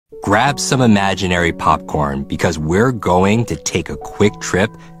Grab some imaginary popcorn because we're going to take a quick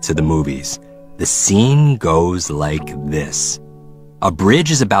trip to the movies. The scene goes like this. A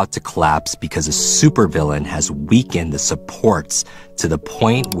bridge is about to collapse because a supervillain has weakened the supports to the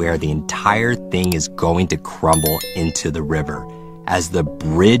point where the entire thing is going to crumble into the river. As the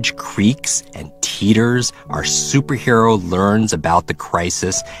bridge creaks and teeters, our superhero learns about the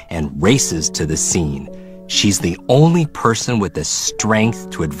crisis and races to the scene. She's the only person with the strength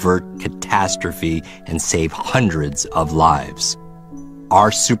to avert catastrophe and save hundreds of lives. Our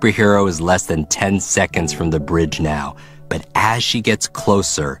superhero is less than 10 seconds from the bridge now, but as she gets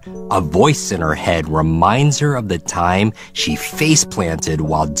closer, a voice in her head reminds her of the time she face-planted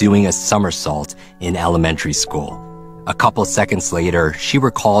while doing a somersault in elementary school. A couple seconds later, she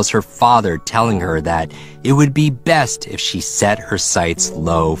recalls her father telling her that it would be best if she set her sights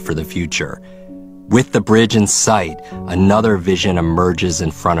low for the future. With the bridge in sight, another vision emerges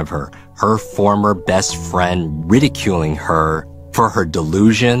in front of her, her former best friend ridiculing her for her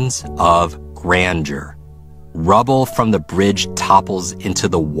delusions of grandeur. Rubble from the bridge topples into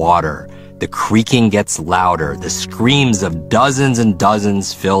the water. The creaking gets louder. The screams of dozens and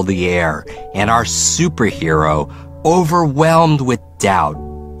dozens fill the air. And our superhero, overwhelmed with doubt,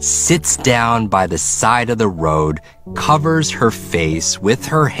 sits down by the side of the road, covers her face with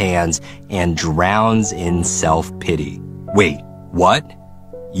her hands, and drowns in self-pity. Wait, what?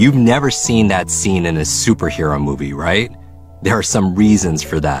 You've never seen that scene in a superhero movie, right? There are some reasons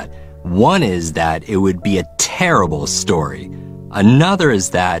for that. One is that it would be a terrible story. Another is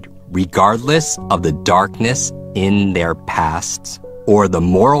that, regardless of the darkness in their pasts, or the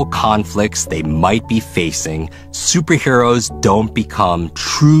moral conflicts they might be facing, superheroes don't become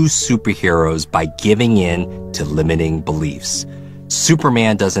true superheroes by giving in to limiting beliefs.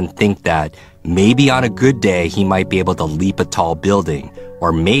 Superman doesn't think that maybe on a good day he might be able to leap a tall building,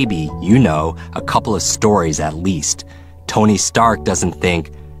 or maybe, a couple of stories at least. Tony Stark doesn't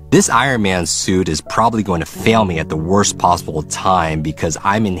think, this Iron Man suit is probably going to fail me at the worst possible time because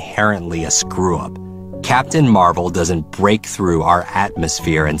I'm inherently a screw-up. Captain Marvel doesn't break through our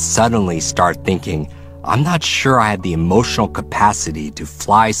atmosphere and suddenly start thinking, I'm not sure I have the emotional capacity to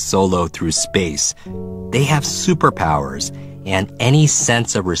fly solo through space. They have superpowers, and any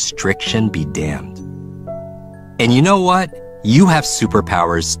sense of restriction be damned. And you know what? You have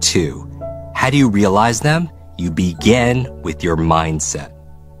superpowers too. How do you realize them? You begin with your mindset.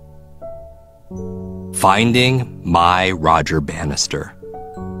 Finding my Roger Bannister.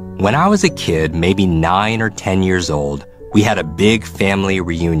 When I was a kid, maybe 9 or 10 years old, we had a big family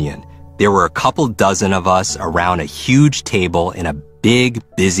reunion. There were a couple dozen of us around a huge table in a big,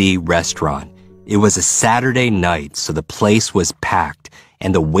 busy restaurant. It was a Saturday night, so the place was packed,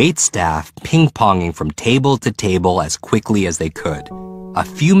 and the waitstaff ping-ponging from table to table as quickly as they could. A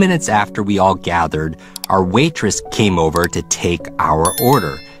few minutes after we all gathered, our waitress came over to take our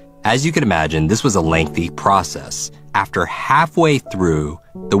order. As you can imagine, this was a lengthy process. After halfway through,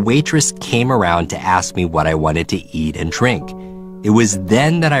 the waitress came around to ask me what I wanted to eat and drink. It was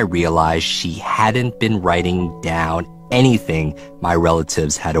then that I realized she hadn't been writing down anything my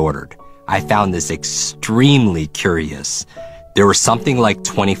relatives had ordered. I found this extremely curious. There were something like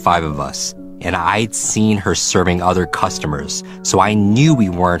 25 of us, and I'd seen her serving other customers, so I knew we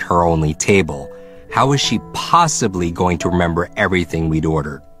weren't her only table. How was she possibly going to remember everything we'd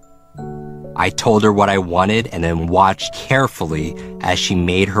ordered? I told her what I wanted and then watched carefully as she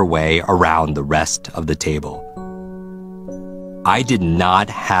made her way around the rest of the table. I did not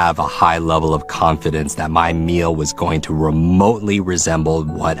have a high level of confidence that my meal was going to remotely resemble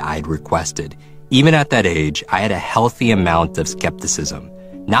what I'd requested. Even at that age, I had a healthy amount of skepticism,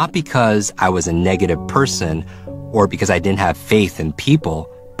 not because I was a negative person or because I didn't have faith in people,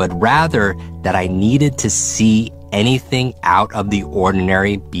 but rather that I needed to see anything out of the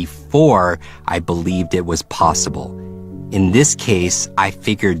ordinary before I believed it was possible. In this case, I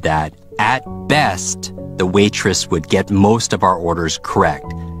figured that, at best, the waitress would get most of our orders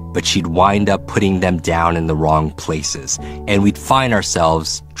correct, but she'd wind up putting them down in the wrong places, and we'd find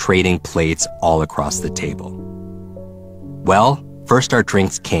ourselves trading plates all across the table. Well, first our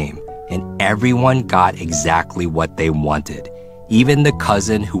drinks came, and everyone got exactly what they wanted. Even the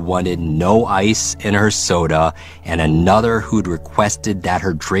cousin who wanted no ice in her soda, and another who'd requested that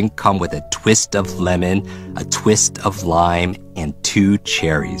her drink come with a twist of lemon, a twist of lime, and 2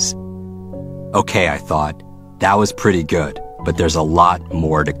 cherries. Okay, I thought, that was pretty good, but there's a lot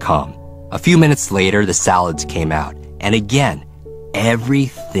more to come. A few minutes later, the salads came out, and again,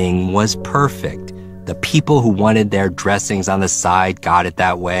 everything was perfect. The people who wanted their dressings on the side got it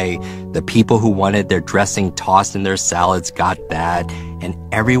that way. The people who wanted their dressing tossed in their salads got that. and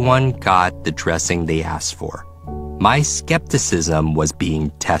everyone got the dressing they asked for. My skepticism was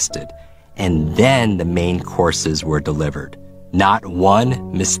being tested, and then the main courses were delivered. Not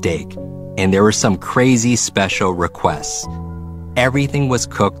one mistake, and there were some crazy special requests. Everything was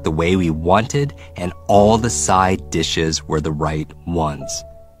cooked the way we wanted, and all the side dishes were the right ones.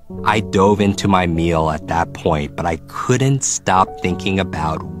 I dove into my meal at that point, but I couldn't stop thinking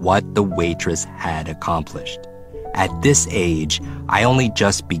about what the waitress had accomplished. At this age, I only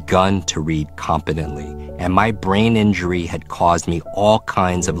just begun to read competently, and my brain injury had caused me all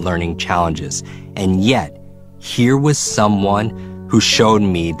kinds of learning challenges. And yet, here was someone who showed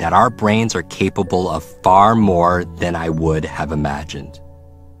me that our brains are capable of far more than I would have imagined.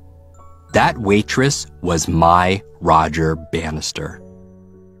 That waitress was my Roger Bannister.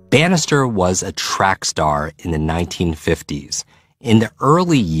 Bannister was a track star in the 1950s. In the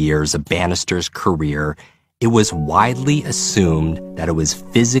early years of Bannister's career, it was widely assumed that it was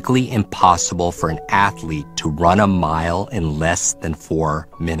physically impossible for an athlete to run a mile in less than 4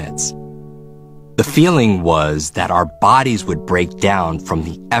 minutes. The feeling was that our bodies would break down from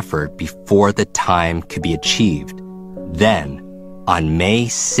the effort before the time could be achieved. Then, on May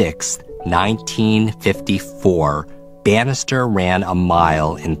 6, 1954, Bannister ran a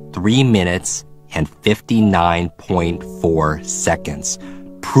mile in 3 minutes and 59.4 seconds,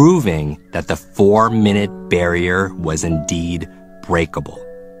 proving that the 4-minute barrier was indeed breakable.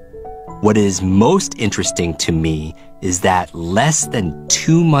 What is most interesting to me is that less than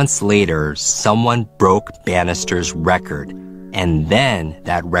 2 months later, someone broke Bannister's record, and then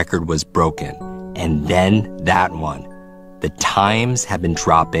that record was broken, and then that one. The times have been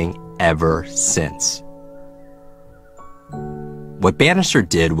dropping ever since. What Bannister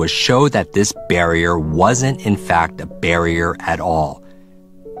did was show that this barrier wasn't in fact a barrier at all.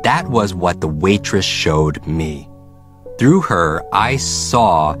 That was what the waitress showed me. Through her, I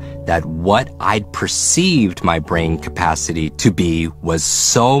saw that what I'd perceived my brain capacity to be was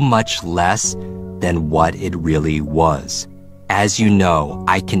so much less than what it really was. As you know,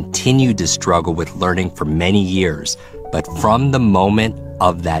 I continued to struggle with learning for many years, but from the moment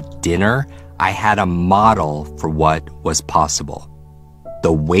of that dinner, I had a model for what was possible.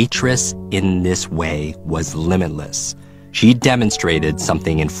 The waitress in this way was limitless. She demonstrated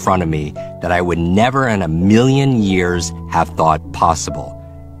something in front of me that I would never in a million years have thought possible.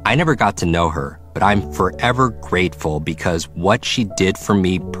 I never got to know her, but I'm forever grateful because what she did for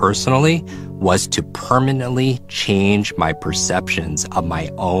me personally was to permanently change my perceptions of my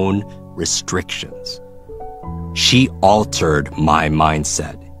own restrictions. She altered my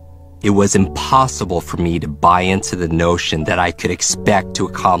mindset. It was impossible for me to buy into the notion that I could expect to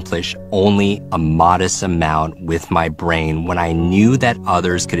accomplish only a modest amount with my brain when I knew that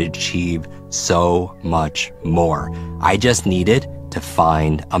others could achieve so much more. I just needed to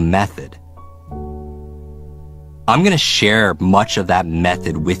find a method. I'm going to share much of that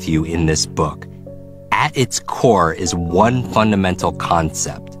method with you in this book. At its core is one fundamental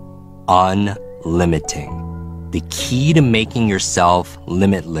concept: unlimiting. The key to making yourself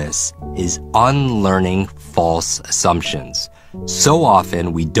limitless is unlearning false assumptions. So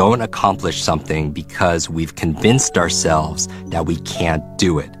often we don't accomplish something because we've convinced ourselves that we can't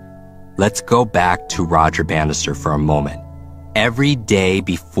do it. Let's go back to Roger Bannister for a moment. Every day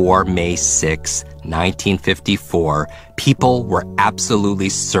before May 6, 1954, people were absolutely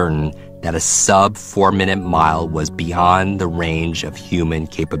certain that a sub 4-minute mile was beyond the range of human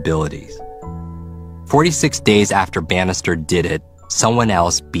capabilities. 46 days after Bannister did it, someone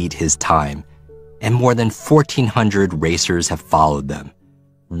else beat his time, and more than 1,400 racers have followed them.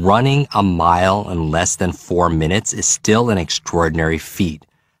 Running a mile in less than 4 minutes is still an extraordinary feat,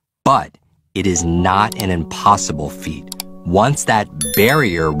 but it is not an impossible feat. Once that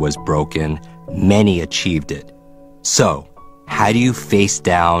barrier was broken, many achieved it. So, how do you face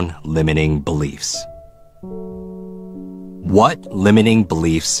down limiting beliefs? What limiting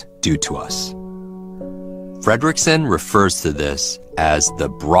beliefs do to us? Fredrickson refers to this as the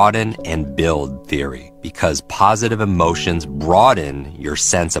broaden and build theory because positive emotions broaden your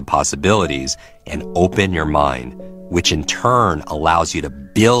sense of possibilities and open your mind, which in turn allows you to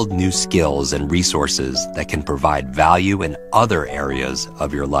build new skills and resources that can provide value in other areas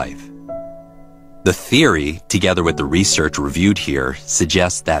of your life. The theory, together with the research reviewed here,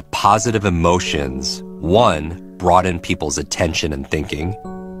 suggests that positive emotions, 1, broaden people's attention and thinking,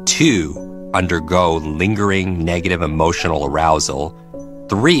 2, undergo lingering negative emotional arousal,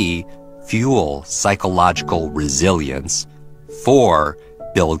 3, fuel psychological resilience, 4,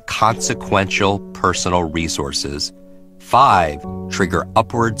 build consequential personal resources, 5, trigger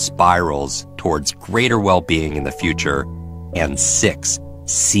upward spirals towards greater well-being in the future, and 6,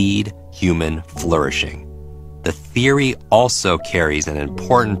 seed human flourishing. The theory also carries an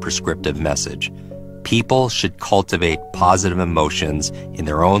important prescriptive message. People should cultivate positive emotions in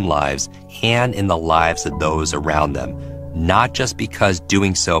their own lives and in the lives of those around them, not just because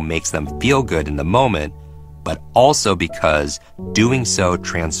doing so makes them feel good in the moment, but also because doing so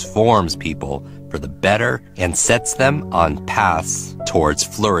transforms people for the better and sets them on paths towards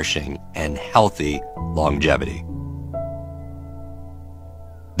flourishing and healthy longevity.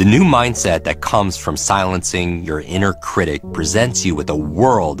 The new mindset that comes from silencing your inner critic presents you with a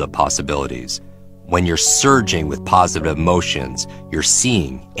world of possibilities. When you're surging with positive emotions, you're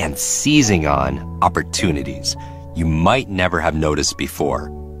seeing and seizing on opportunities you might never have noticed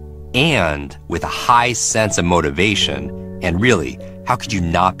before. And with a high sense of motivation, and really, how could you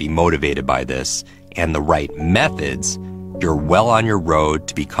not be motivated by this, and the right methods, you're well on your road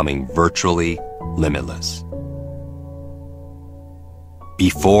to becoming virtually limitless.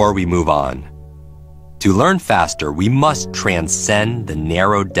 Before we move on, to learn faster, we must transcend the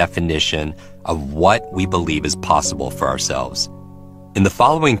narrow definition of what we believe is possible for ourselves. In the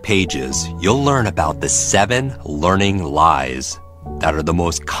following pages, you'll learn about the 7 learning lies that are the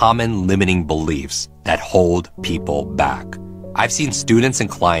most common limiting beliefs that hold people back. I've seen students and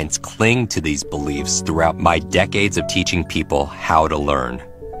clients cling to these beliefs throughout my decades of teaching people how to learn.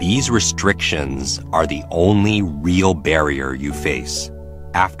 These restrictions are the only real barrier you face.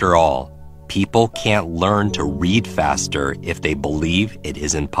 After all, people can't learn to read faster if they believe it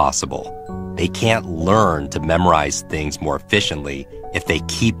isn't possible. They can't learn to memorize things more efficiently if they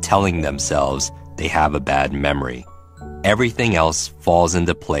keep telling themselves they have a bad memory. Everything else falls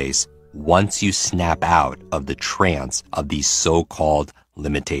into place once you snap out of the trance of these so-called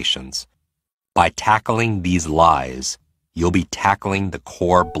limitations. By tackling these lies, you'll be tackling the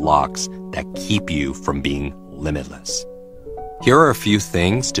core blocks that keep you from being limitless. Here are a few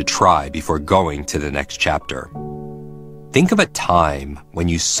things to try before going to the next chapter. Think of a time when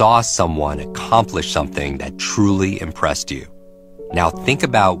you saw someone accomplish something that truly impressed you. Now think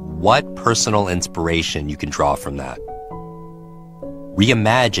about what personal inspiration you can draw from that.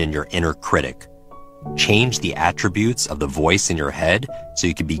 Reimagine your inner critic. Change the attributes of the voice in your head so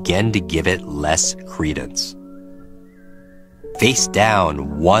you can begin to give it less credence. Face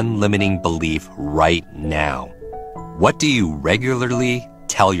down one limiting belief right now. What do you regularly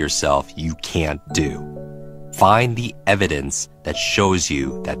tell yourself you can't do? Find the evidence that shows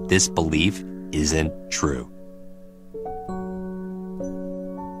you that this belief isn't true.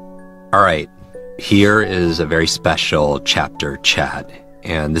 All right, here is a very special chapter chat,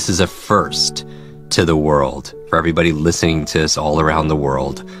 and this is a first to the world. For everybody listening to this all around the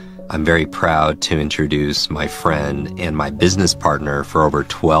world, I'm very proud to introduce my friend and my business partner for over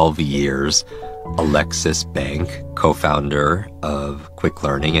 12 years, Alexis Bank, co-founder of Kwik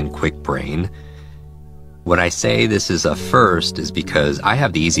Learning and Kwik Brain. When I say this is a first is because I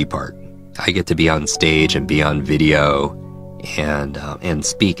have the easy part. I get to be on stage and be on video and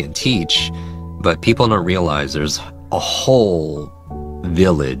speak and teach, but people don't realize there's a whole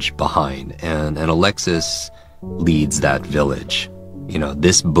village behind, and Alexis leads that village. You know,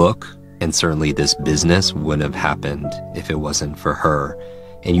 this book and certainly this business wouldn't have happened if it wasn't for her.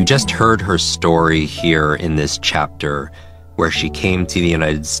 And you just heard her story here in this chapter where she came to the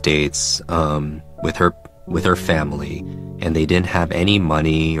United States with her family, and they didn't have any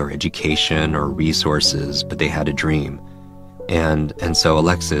money or education or resources, but they had a dream. And so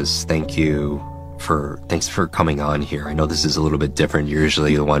Alexis, thanks for coming on here. I know this is a little bit different. You're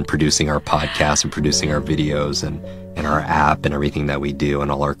usually the one producing our podcast and producing our videos and our app and everything that we do and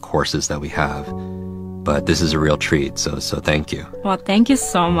all our courses that we have. But this is a real treat, so thank you. Well, thank you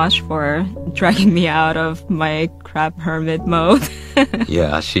so much for dragging me out of my crab hermit mode.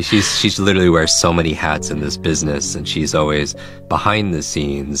 Yeah, she's literally wears so many hats in this business, and she's always behind the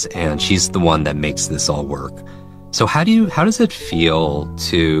scenes, and she's the one that makes this all work. So how does it feel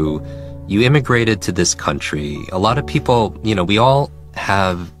you immigrated to this country? A lot of people, we all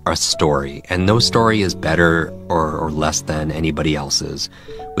have a story, and no story is better or less than anybody else's.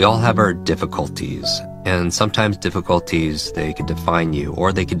 We all have our difficulties, and sometimes difficulties, they could define you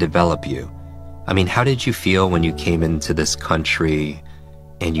or they could develop you. I mean, how did you feel when you came into this country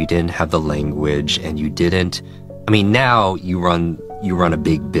and you didn't have the language and now you run a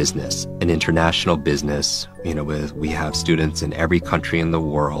big business, an international business, we have students in every country in the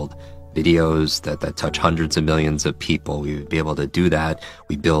world, videos that touch hundreds of millions of people. We would be able to do that.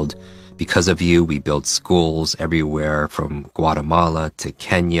 Because of you, we build schools everywhere from Guatemala to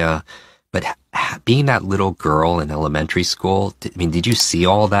Kenya. But being that little girl in elementary school, did you see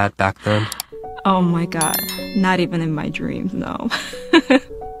all that back then? Oh my God. Not even in my dreams, no.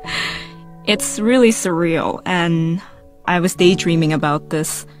 It's really surreal. And I was daydreaming about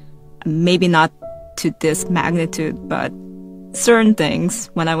this, maybe not to this magnitude, but certain things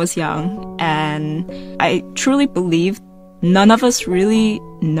when I was young. And I truly believe none of us really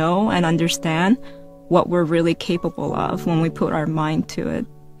know and understand what we're really capable of when we put our mind to it.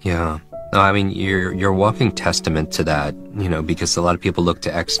 Yeah. No, I mean, you're a walking testament to that, because a lot of people look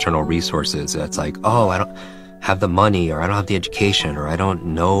to external resources. It's like, oh, I don't have the money, or I don't have the education, or I don't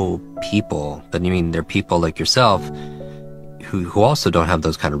know people. But I mean, there are people like yourself who also don't have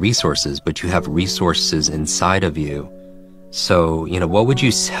those kind of resources, but you have resources inside of you. So, what would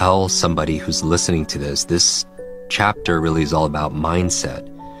you tell somebody who's listening to this? This chapter really is all about mindset,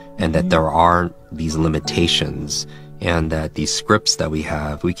 and that there aren't these limitations, and that these scripts that we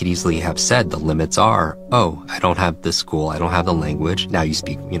have, we could easily have said the limits are, oh, I don't have this school, I don't have the language. Now you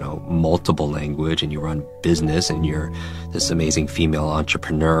speak, multiple language, and you run business, and you're this amazing female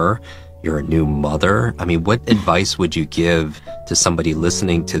entrepreneur. You're a new mother. I mean, what advice would you give to somebody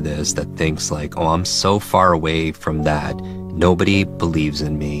listening to this that thinks like, oh, I'm so far away from that. Nobody believes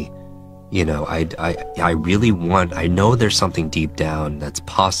in me. I really I know there's something deep down that's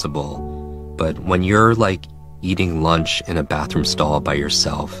possible. But when you're like eating lunch in a bathroom stall by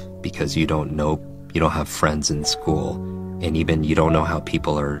yourself because you don't have friends in school, and even you don't know how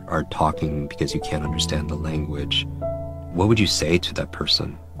people are talking because you can't understand the language, what would you say to that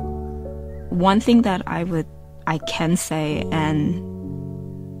person? One thing that I can say,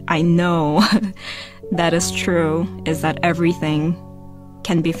 and I know that is true, is that everything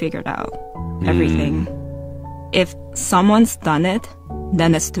can be figured out. Everything. If someone's done it,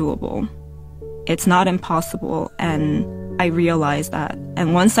 then it's doable. It's not impossible, and I realized that.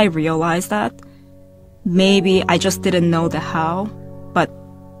 And once I realized that, maybe I just didn't know the how, but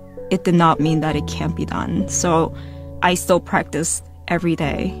it did not mean that it can't be done. So I still practice every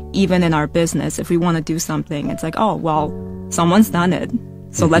day, even in our business. If we want to do something, it's like, oh, well, someone's done it,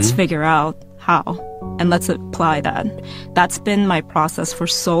 so let's figure out how, and let's apply that. That's been my process for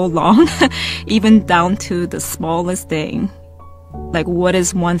so long, even down to the smallest thing. Like, what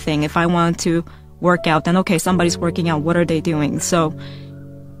is one thing? If I want to work out, then okay, somebody's working out. What are they doing? So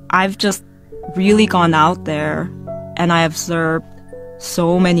I've just really gone out there, and I observed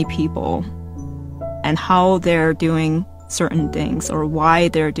so many people and how they're doing certain things or why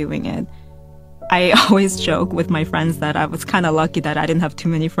they're doing it. I always joke with my friends that I was kind of lucky that I didn't have too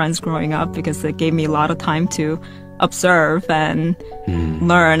many friends growing up, because it gave me a lot of time to observe and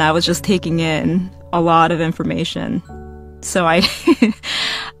learn. I was just taking in a lot of information. So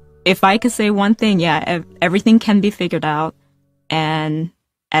if I could say one thing, yeah, everything can be figured out. And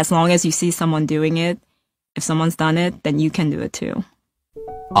as long as you see someone doing it, if someone's done it, then you can do it too.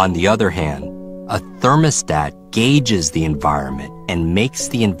 On the other hand, a thermostat gauges the environment and makes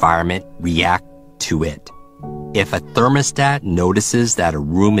the environment react to it. If a thermostat notices that a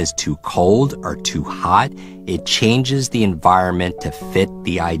room is too cold or too hot, it changes the environment to fit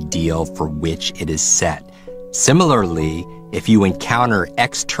the ideal for which it is set. Similarly, if you encounter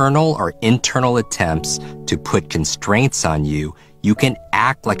external or internal attempts to put constraints on you, you can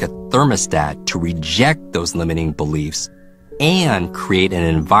act like a thermostat to reject those limiting beliefs and create an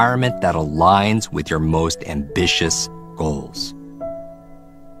environment that aligns with your most ambitious goals.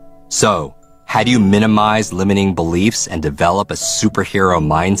 So, how do you minimize limiting beliefs and develop a superhero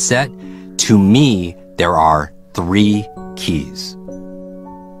mindset? To me, there are 3 keys.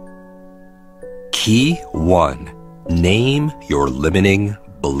 Key 1. Name your limiting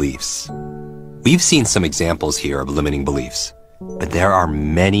beliefs. We've seen some examples here of limiting beliefs, but there are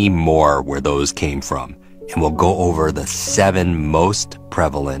many more where those came from, and we'll go over the 7 most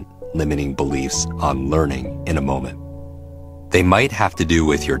prevalent limiting beliefs on learning in a moment. They might have to do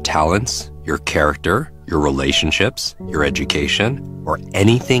with your talents, your character, your relationships, your education, or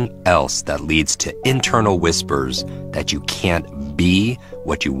anything else that leads to internal whispers that you can't be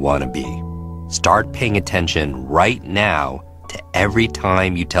what you want to be. Start paying attention right now to every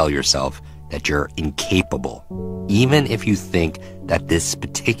time you tell yourself that you're incapable, even if you think that this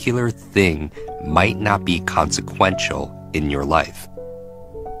particular thing might not be consequential in your life.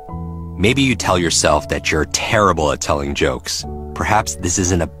 Maybe you tell yourself that you're terrible at telling jokes. Perhaps this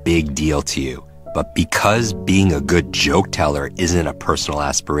isn't a big deal to you, but because being a good joke teller isn't a personal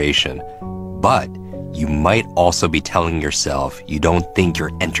aspiration, but you might also be telling yourself you don't think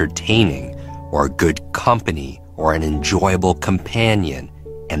you're entertaining or a good company or an enjoyable companion,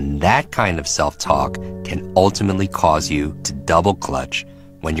 and that kind of self-talk can ultimately cause you to double clutch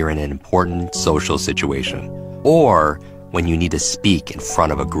when you're in an important social situation or when you need to speak in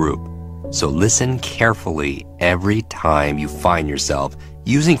front of a group. So listen carefully every time you find yourself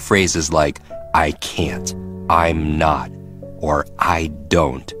using phrases like, I can't, I'm not, or I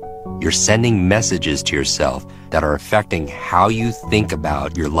don't. You're sending messages to yourself that are affecting how you think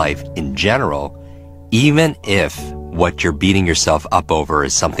about your life in general, even if what you're beating yourself up over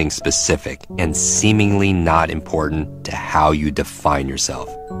is something specific and seemingly not important to how you define yourself.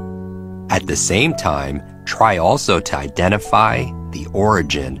 At the same time, try also to identify the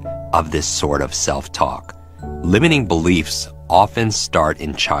origin of this sort of self-talk. Limiting beliefs often start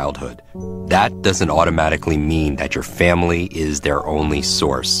in childhood. That doesn't automatically mean that your family is their only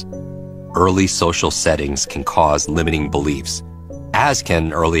source. Early social settings can cause limiting beliefs, as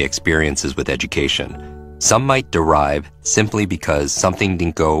can early experiences with education. Some might derive simply because something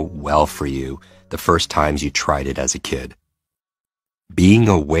didn't go well for you the first times you tried it as a kid. Being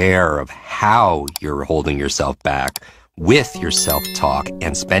aware of how you're holding yourself back with your self-talk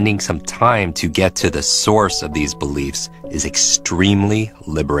and spending some time to get to the source of these beliefs is extremely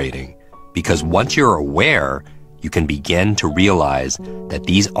liberating. Because once you're aware, you can begin to realize that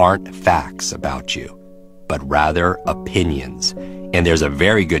these aren't facts about you, but rather opinions. And there's a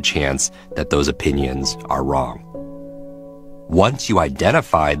very good chance that those opinions are wrong. Once you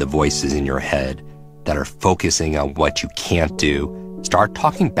identify the voices in your head that are focusing on what you can't do, start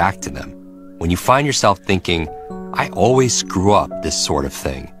talking back to them. When you find yourself thinking, I always screw up this sort of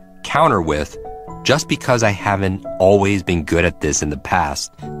thing, counter with, just because I haven't always been good at this in the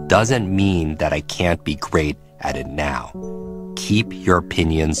past doesn't mean that I can't be great at it now. Keep your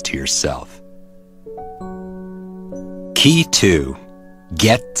opinions to yourself. Key 2,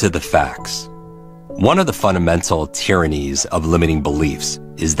 get to the facts. One of the fundamental tyrannies of limiting beliefs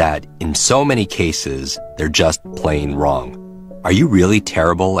is that in so many cases, they're just plain wrong. Are you really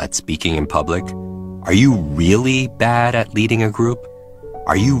terrible at speaking in public? Are you really bad at leading a group?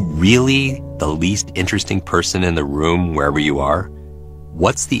 Are you really the least interesting person in the room wherever you are?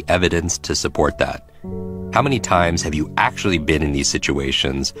 What's the evidence to support that? How many times have you actually been in these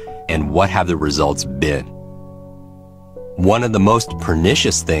situations, and what have the results been? One of the most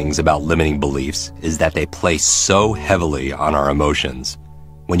pernicious things about limiting beliefs is that they play so heavily on our emotions.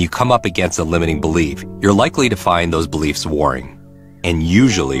 When you come up against a limiting belief, you're likely to find those beliefs warring, and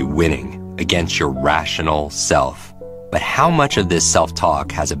usually winning against your rational self. But how much of this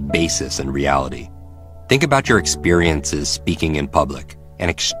self-talk has a basis in reality? Think about your experiences speaking in public, an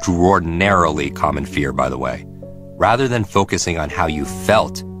extraordinarily common fear, by the way. Rather than focusing on how you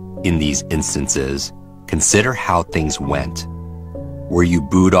felt in these instances, consider how things went. Were you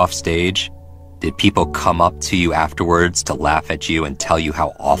booed off stage? Did people come up to you afterwards to laugh at you and tell you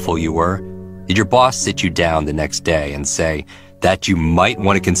how awful you were? Did your boss sit you down the next day and say that you might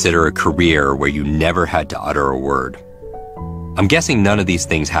want to consider a career where you never had to utter a word? I'm guessing none of these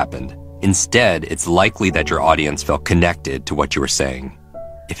things happened. Instead, it's likely that your audience felt connected to what you were saying.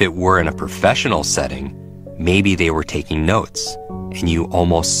 If it were in a professional setting, maybe they were taking notes, and you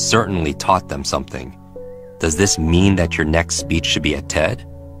almost certainly taught them something. Does this mean that your next speech should be at TED?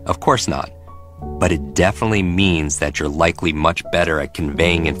 Of course not. But it definitely means that you're likely much better at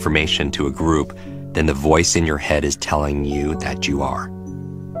conveying information to a group than the voice in your head is telling you that you are.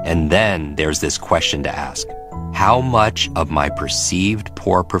 And then there's this question to ask. How much of my perceived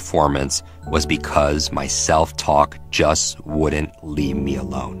poor performance was because my self-talk just wouldn't leave me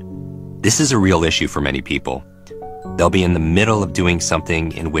alone? This is a real issue for many people. They'll be in the middle of doing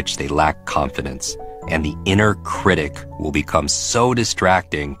something in which they lack confidence, and the inner critic will become so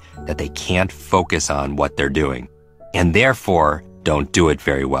distracting that they can't focus on what they're doing, and therefore don't do it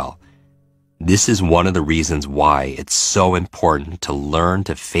very well. This is one of the reasons why it's so important to learn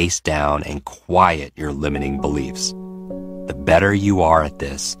to face down and quiet your limiting beliefs. The better you are at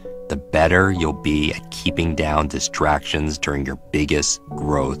this, the better you'll be at keeping down distractions during your biggest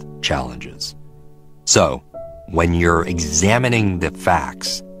growth challenges. So, when you're examining the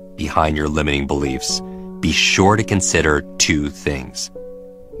facts behind your limiting beliefs, be sure to consider two things.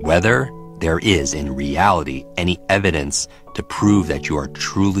 Whether there is, in reality, any evidence to prove that you are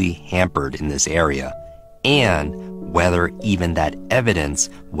truly hampered in this area, and whether even that evidence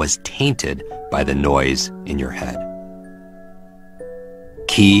was tainted by the noise in your head.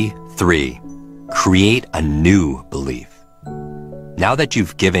 Key 3. Create a new belief. Now that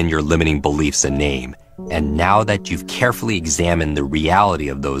you've given your limiting beliefs a name, and now that you've carefully examined the reality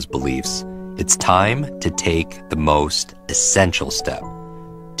of those beliefs, it's time to take the most essential step,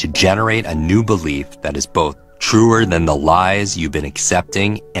 to generate a new belief that is both truer than the lies you've been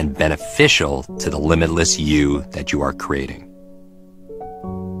accepting and beneficial to the limitless you that you are creating.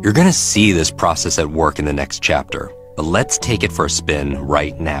 You're going to see this process at work in the next chapter, but let's take it for a spin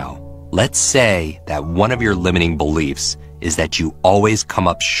right now. Let's say that one of your limiting beliefs is that you always come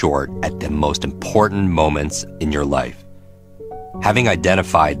up short at the most important moments in your life. Having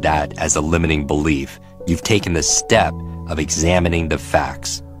identified that as a limiting belief, you've taken the step of examining the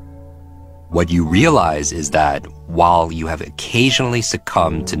facts. What you realize is that while you have occasionally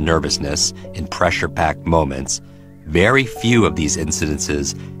succumbed to nervousness in pressure-packed moments, very few of these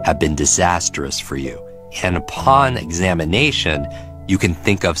incidences have been disastrous for you. And upon examination, you can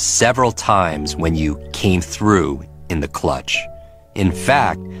think of several times when you came through in the clutch. In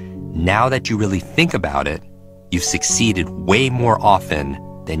fact, now that you really think about it, you've succeeded way more often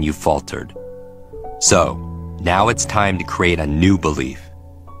than you faltered. So, now it's time to create a new belief.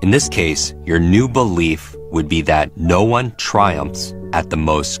 In this case, your new belief would be that no one triumphs at the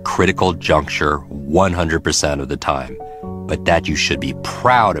most critical juncture 100% of the time, but that you should be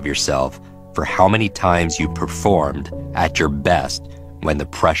proud of yourself for how many times you performed at your best when the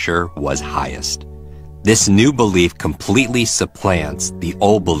pressure was highest. This new belief completely supplants the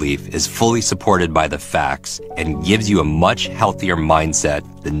old belief is fully supported by the facts and gives you a much healthier mindset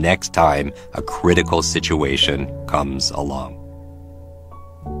the next time a critical situation comes along.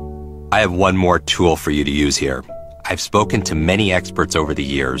 I have one more tool for you to use here. I've spoken to many experts over the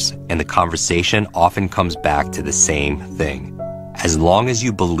years, and the conversation often comes back to the same thing. As long as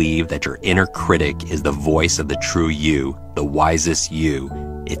you believe that your inner critic is the voice of the true you, the wisest you,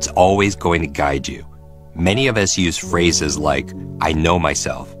 it's always going to guide you. Many of us use phrases like, I know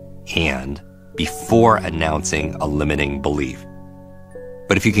myself, and before announcing a limiting belief.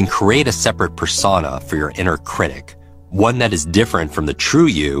 But if you can create a separate persona for your inner critic, one that is different from the true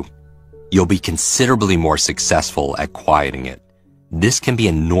you, you'll be considerably more successful at quieting it. This can be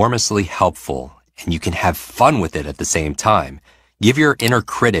enormously helpful, and you can have fun with it at the same time. Give your inner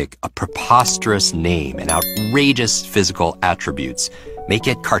critic a preposterous name and outrageous physical attributes. Make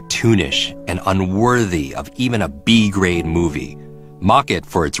it cartoonish and unworthy of even a B-grade movie. Mock it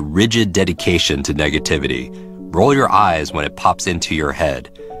for its rigid dedication to negativity. Roll your eyes when it pops into your head.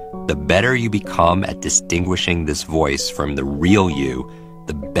 The better you become at distinguishing this voice from the real you,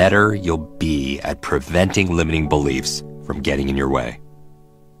 the better you'll be at preventing limiting beliefs from getting in your way.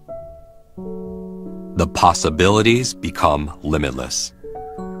 The possibilities become limitless.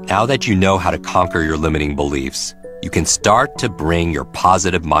 Now that you know how to conquer your limiting beliefs, you can start to bring your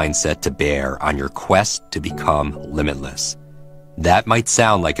positive mindset to bear on your quest to become limitless. That might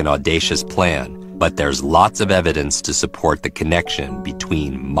sound like an audacious plan, but there's lots of evidence to support the connection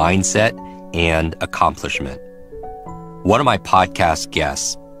between mindset and accomplishment. One of my podcast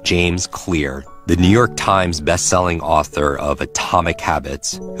guests, James Clear, the New York Times bestselling author of Atomic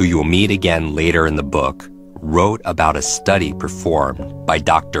Habits, who you will meet again later in the book, wrote about a study performed by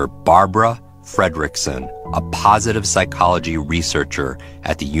Dr. Barbara Fredrickson, a positive psychology researcher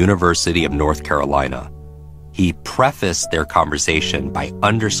at the University of North Carolina. He prefaced their conversation by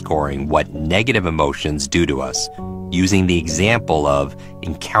underscoring what negative emotions do to us, using the example of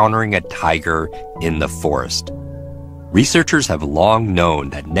encountering a tiger in the forest. Researchers have long known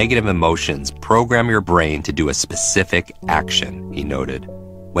that negative emotions program your brain to do a specific action, he noted.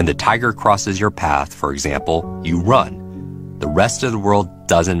 When the tiger crosses your path, for example, you run. The rest of the world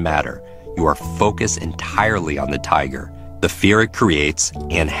doesn't matter. You are focused entirely on the tiger, the fear it creates,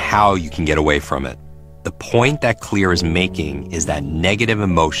 and how you can get away from it. The point that Clear is making is that negative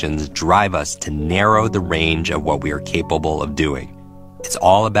emotions drive us to narrow the range of what we are capable of doing. It's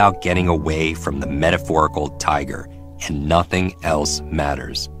all about getting away from the metaphorical tiger, and nothing else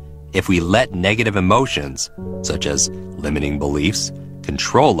matters. If we let negative emotions, such as limiting beliefs,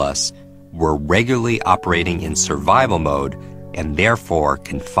 control us, we're regularly operating in survival mode and therefore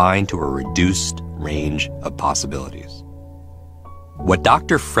confined to a reduced range of possibilities. What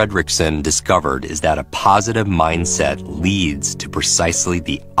Dr. Fredrickson discovered is that a positive mindset leads to precisely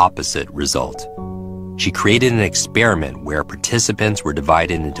the opposite result. She created an experiment where participants were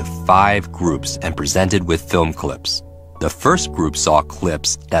divided into 5 groups and presented with film clips. The first group saw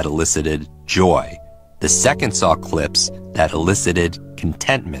clips that elicited joy. The second saw clips that elicited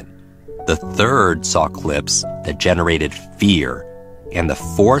contentment. The third saw clips that generated fear. And the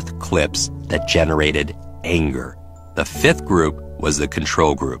fourth clips that generated anger. The fifth group was the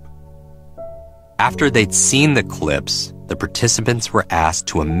control group. After they'd seen the clips, the participants were asked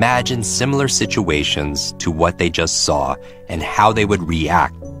to imagine similar situations to what they just saw and how they would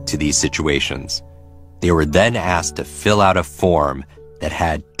react to these situations. They were then asked to fill out a form that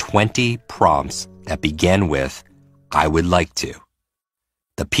had 20 prompts that began with, I would like to.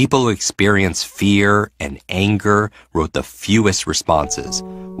 The people who experience fear and anger wrote the fewest responses,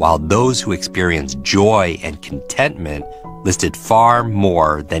 while those who experience joy and contentment listed far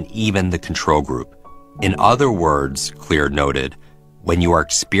more than even the control group. In other words, Clear noted, when you are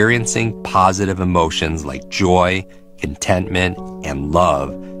experiencing positive emotions like joy, contentment, and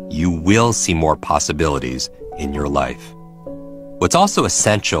love, you will see more possibilities in your life. What's also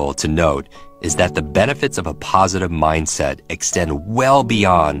essential to note is that the benefits of a positive mindset extend well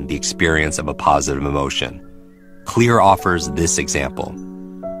beyond the experience of a positive emotion. Clear offers this example.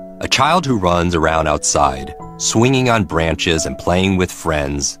 A child who runs around outside, swinging on branches and playing with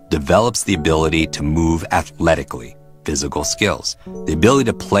friends, develops the ability to move athletically, physical skills, the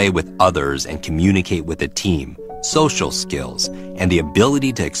ability to play with others and communicate with a team, social skills, and the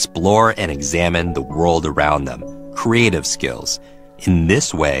ability to explore and examine the world around them, creative skills. In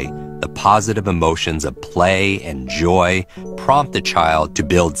this way, the positive emotions of play and joy prompt the child to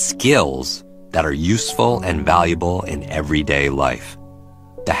build skills that are useful and valuable in everyday life.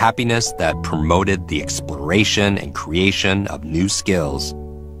 The happiness that promoted the exploration and creation of new skills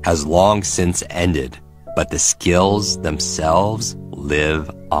has long since ended, but the skills themselves live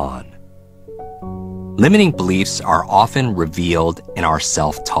on. Limiting beliefs are often revealed in our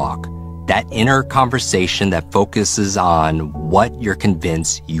self-talk, that inner conversation that focuses on what you're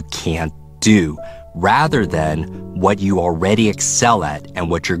convinced you can't do, rather than what you already excel at and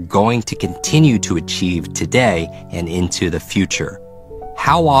what you're going to continue to achieve today and into the future.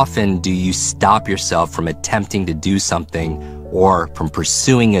 How often do you stop yourself from attempting to do something or from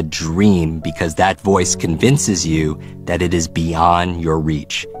pursuing a dream because that voice convinces you that it is beyond your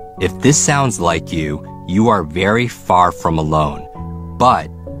reach? If this sounds like you, you are very far from alone, but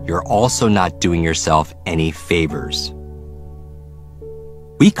you're also not doing yourself any favors.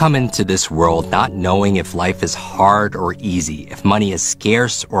 We come into this world not knowing if life is hard or easy, if money is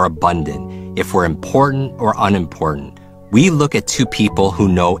scarce or abundant, if we're important or unimportant. We look at two people who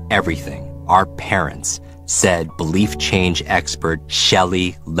know everything, our parents, said belief change expert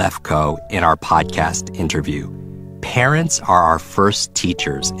Shelley Lefkoe in our podcast interview. Parents are our first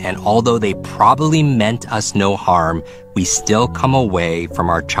teachers, and although they probably meant us no harm, we still come away from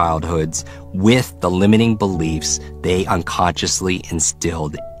our childhoods with the limiting beliefs they unconsciously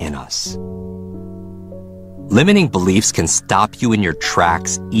instilled in us. Limiting beliefs can stop you in your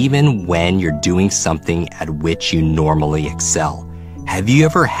tracks even when you're doing something at which you normally excel. Have you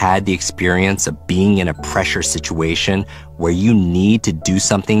ever had the experience of being in a pressure situation where you need to do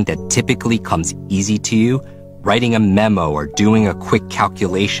something that typically comes easy to you? Writing a memo or doing a quick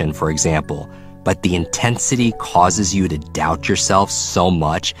calculation, for example, but the intensity causes you to doubt yourself so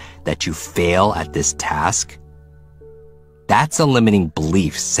much that you fail at this task? That's a limiting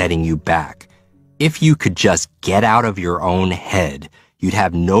belief setting you back. If you could just get out of your own head, you'd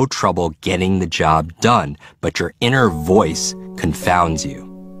have no trouble getting the job done, but your inner voice confounds you.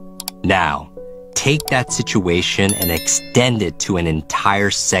 Now, take that situation and extend it to an entire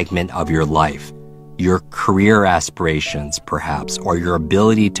segment of your life. Your career aspirations, perhaps, or your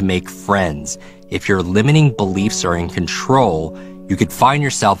ability to make friends. If your limiting beliefs are in control, you could find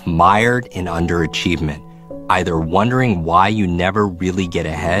yourself mired in underachievement, either wondering why you never really get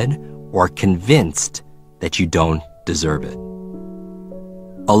ahead or convinced that you don't deserve it.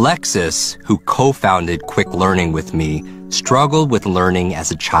 Alexis, who co-founded Kwik Learning with me, struggled with learning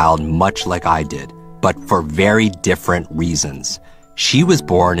as a child much like I did, but for very different reasons. She was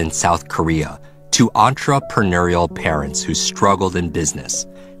born in South Korea to entrepreneurial parents who struggled in business.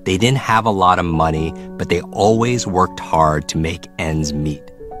 They didn't have a lot of money, but they always worked hard to make ends meet.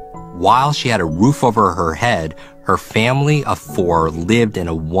 While she had a roof over her head, her family of 4 lived in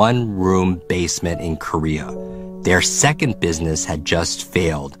a one-room basement in Korea. Their second business had just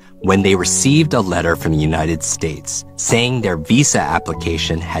failed when they received a letter from the United States saying their visa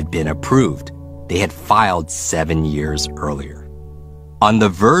application had been approved. They had filed 7 years earlier. On the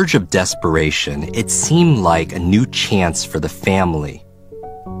verge of desperation, it seemed like a new chance for the family.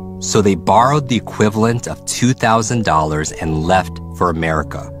 So they borrowed the equivalent of $2,000 and left for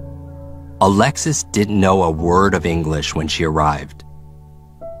America. Alexis didn't know a word of English when she arrived.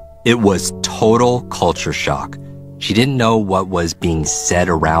 It was total culture shock. She didn't know what was being said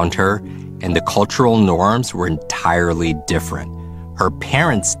around her, and the cultural norms were entirely different. Her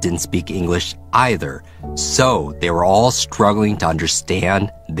parents didn't speak English either, so they were all struggling to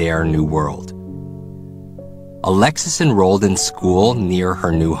understand their new world. Alexis enrolled in school near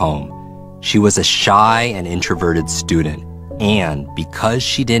her new home. She was a shy and introverted student, and because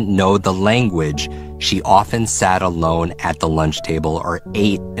she didn't know the language, she often sat alone at the lunch table or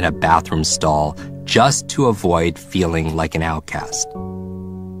ate in a bathroom stall just to avoid feeling like an outcast.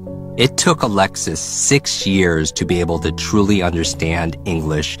 It took Alexis 6 years to be able to truly understand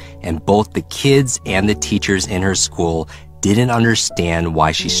English, and both the kids and the teachers in her school didn't understand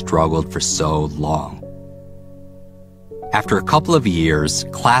why she struggled for so long. After a couple of years,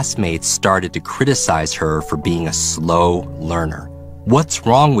 classmates started to criticize her for being a slow learner. "What's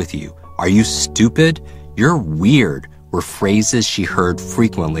wrong with you? Are you stupid? You're weird," were phrases she heard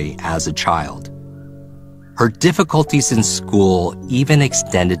frequently as a child. Her difficulties in school even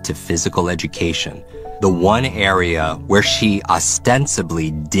extended to physical education, the one area where she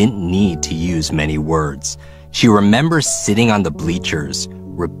ostensibly didn't need to use many words. She remembers sitting on the bleachers,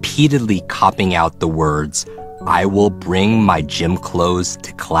 repeatedly copying out the words, "I will bring my gym clothes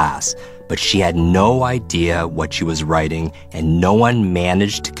to class," but she had no idea what she was writing, and no one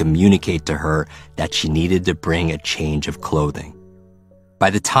managed to communicate to her that she needed to bring a change of clothing. By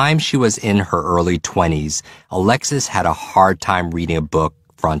the time she was in her early 20s, Alexis had a hard time reading a book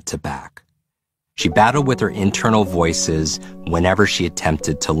front to back. She battled with her internal voices whenever she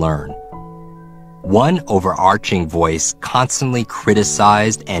attempted to learn. One overarching voice constantly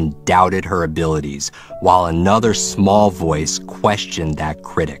criticized and doubted her abilities, while another small voice questioned that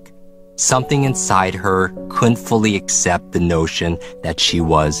critic. Something inside her couldn't fully accept the notion that she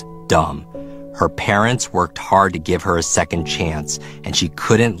was dumb. Her parents worked hard to give her a second chance, and she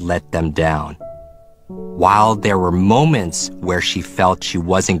couldn't let them down. While there were moments where she felt she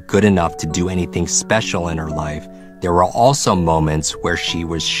wasn't good enough to do anything special in her life, there were also moments where she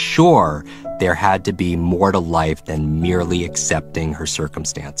was sure there had to be more to life than merely accepting her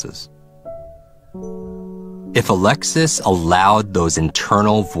circumstances. If Alexis allowed those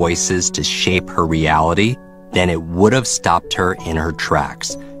internal voices to shape her reality, then it would have stopped her in her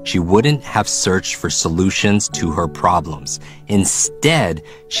tracks. She wouldn't have searched for solutions to her problems. Instead,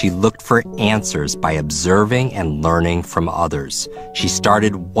 she looked for answers by observing and learning from others. She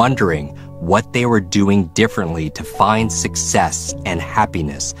started wondering what they were doing differently to find success and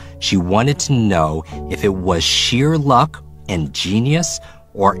happiness. She wanted to know if it was sheer luck and genius,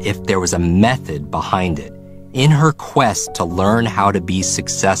 or if there was a method behind it. In her quest to learn how to be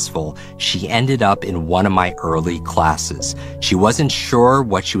successful, she ended up in one of my early classes. She wasn't sure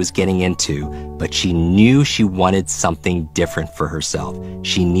what she was getting into, but she knew she wanted something different for herself.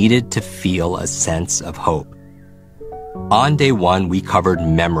 She needed to feel a sense of hope. On day one, we covered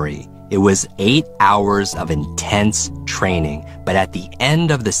memory. It was 8 hours of intense training, but at the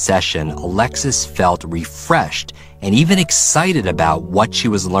end of the session, Alexis felt refreshed and even excited about what she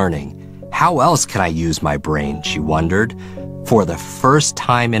was learning. How else can I use my brain, she wondered. For the first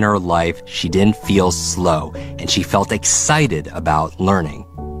time in her life, she didn't feel slow, and she felt excited about learning.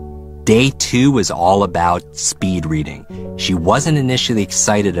 Day 2 was all about speed reading. She wasn't initially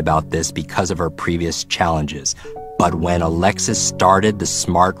excited about this because of her previous challenges, but when Alexis started the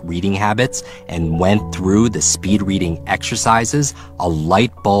smart reading habits and went through the speed reading exercises, a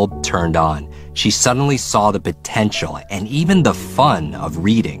light bulb turned on. She suddenly saw the potential and even the fun of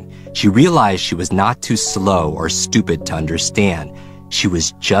reading. She realized she was not too slow or stupid to understand. She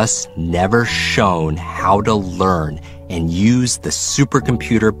was just never shown how to learn and use the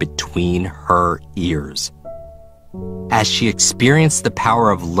supercomputer between her ears. As she experienced the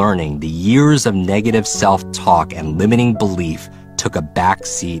power of learning, the years of negative self-talk and limiting belief took a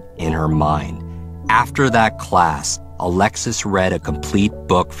backseat in her mind. After that class, Alexis read a complete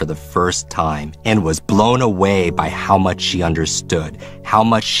book for the first time and was blown away by how much she understood, how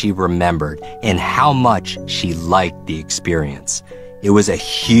much she remembered, and how much she liked the experience. It was a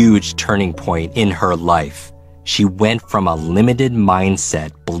huge turning point in her life. She went from a limited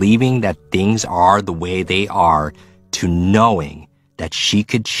mindset, believing that things are the way they are, to knowing that she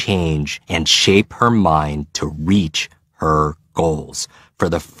could change and shape her mind to reach her goals. For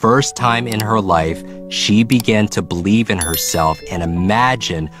the first time in her life, she began to believe in herself and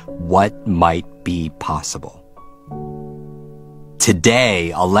imagine what might be possible.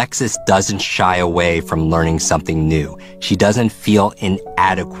 Today, Alexis doesn't shy away from learning something new. She doesn't feel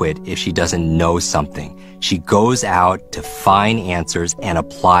inadequate if she doesn't know something. She goes out to find answers and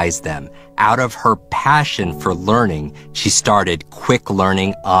applies them. Out of her passion for learning, she started Kwik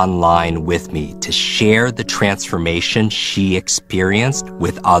Learning online with me to share the transformation she experienced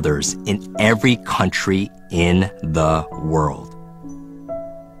with others in every country in the world.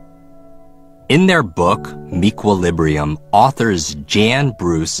 In their book, Mequilibrium, authors Jan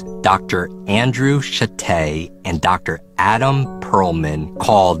Bruce, Dr. Andrew Chate, and Dr. Adam Perlman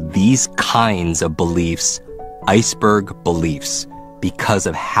called these kinds of beliefs iceberg beliefs because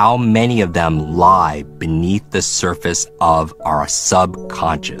of how many of them lie beneath the surface of our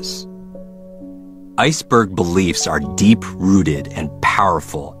subconscious. Iceberg beliefs are deep-rooted and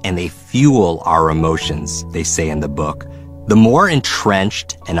powerful, and they fuel our emotions, they say in the book. The more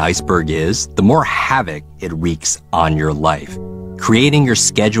entrenched an iceberg is, the more havoc it wreaks on your life, creating your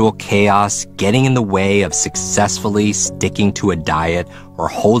schedule chaos, getting in the way of successfully sticking to a diet, or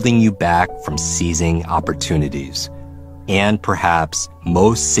holding you back from seizing opportunities. And perhaps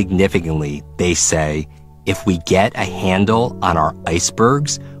most significantly, they say, if we get a handle on our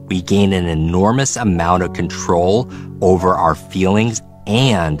icebergs, we gain an enormous amount of control over our feelings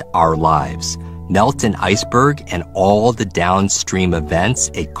and our lives. Melt an iceberg and all the downstream events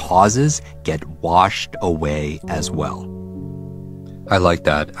it causes get washed away as well. I like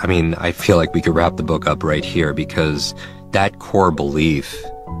that. I mean, I feel like we could wrap the book up right here because that core belief,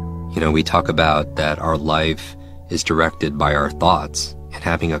 we talk about that our life is directed by our thoughts, and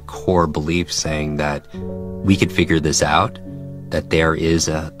having a core belief saying that we could figure this out, that there is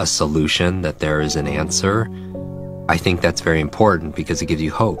a solution, that there is an answer. I think that's very important because it gives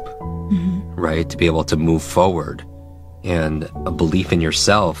you hope, right? To be able to move forward, and a belief in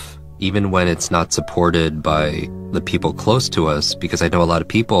yourself, even when it's not supported by the people close to us, because I know a lot of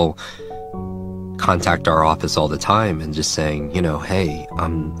people contact our office all the time and just saying, hey,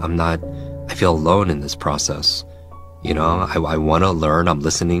 I feel alone in this process. I want to learn. I'm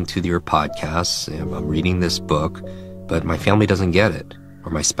listening to your podcasts. I'm reading this book, but my family doesn't get it,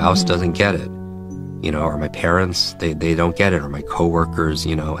 or my spouse doesn't get it, or my parents, they don't get it, or my coworkers,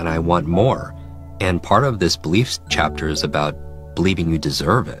 and I want more. And part of this beliefs chapter is about believing you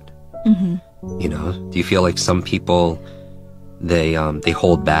deserve it. Do you feel like some people, they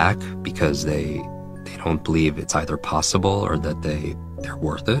hold back because they don't believe it's either possible or that they're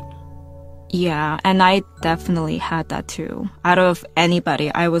worth it? Yeah, and I definitely had that too. Out of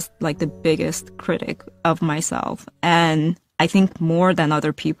anybody, I was like the biggest critic of myself. And I think more than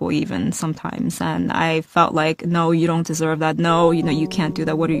other people even sometimes. And I felt like, no, you don't deserve that. No, you can't do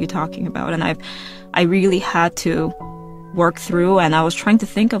that. What are you talking about? And I really had to work through, and I was trying to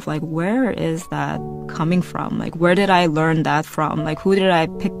think of like, where is that coming from? Like, where did I learn that from? Like, who did I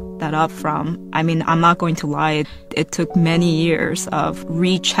pick that up from? I mean, I'm not going to lie. It took many years of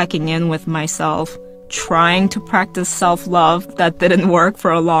rechecking in with myself, trying to practice self-love. That didn't work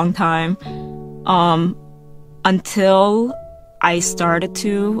for a long time. Until I started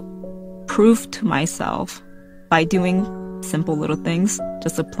to prove to myself by doing simple little things,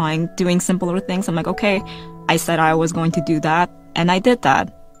 doing simple little things. I'm like, okay, I said I was going to do that, and I did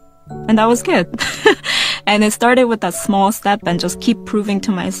that. And that was good. And it started with that small step and just keep proving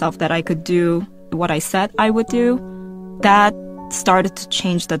to myself that I could do what I said I would do. That started to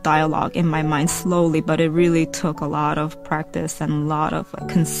change the dialogue in my mind slowly, but it really took a lot of practice and a lot of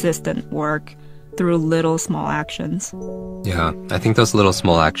consistent work through little small actions. Yeah, I think those little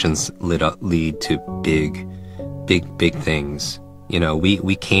small actions lead to big things.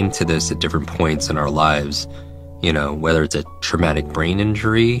 We came to this at different points in our lives, whether it's a traumatic brain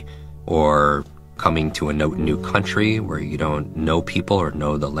injury or coming to a new country where you don't know people or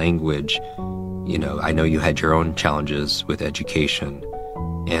know the language. I know you had your own challenges with education.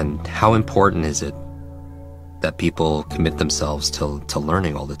 And how important is it that people commit themselves to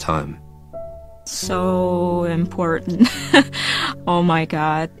learning all the time? So important. Oh my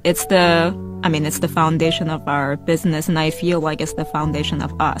God. It's the foundation of our business, and I feel like it's the foundation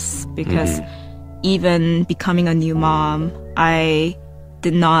of us because even becoming a new mom, I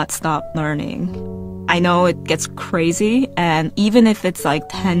did not stop learning. I know it gets crazy, and even if it's like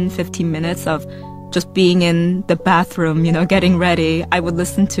 10, 15 minutes of just being in the bathroom, getting ready, I would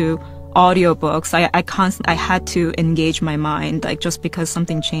listen to audiobooks. I had to engage my mind, like just because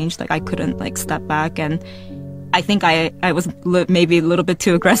something changed, like I couldn't like step back. And I think I was maybe a little bit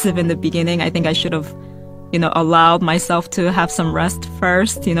too aggressive in the beginning. I think I should have, allowed myself to have some rest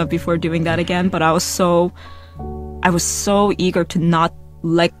first, before doing that again. But I was so eager to not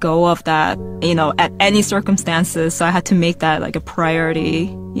let go of that, at any circumstances. So I had to make that like a priority,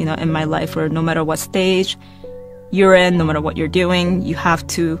 in my life, where no matter what stage you're in, no matter what you're doing, you have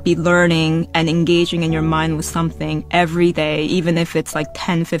to be learning and engaging in your mind with something every day, even if it's like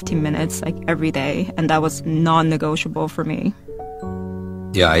 10, 15 minutes, like every day. And that was non-negotiable for me.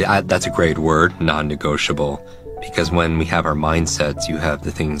 Yeah, that's a great word, non-negotiable, because when we have our mindsets, you have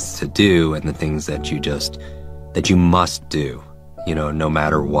the things to do and the things that you must do, no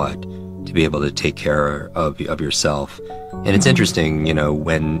matter what, to be able to take care of yourself. And it's interesting,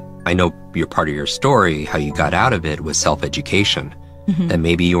 when I know you're part of your story, how you got out of it was self-education, that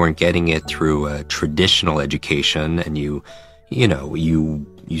maybe you weren't getting it through a traditional education, and you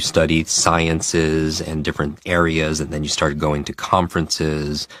you studied sciences and different areas, and then you started going to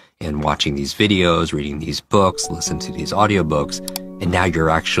conferences and watching these videos, reading these books, listening to these audiobooks, and now you're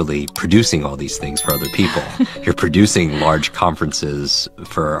actually producing all these things for other people. You're producing large conferences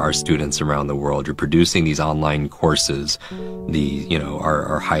for our students around the world. You're producing these online courses,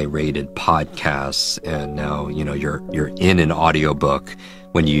 our high-rated podcasts, and now, you're in an audiobook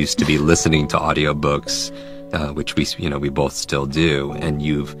when you used to be listening to audiobooks, which we both still do. And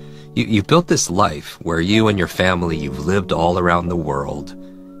you've built this life where you and your family, you've lived all around the world,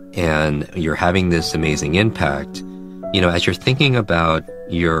 and you're having this amazing impact. As you're thinking about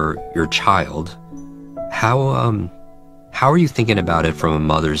your child, how are you thinking about it from a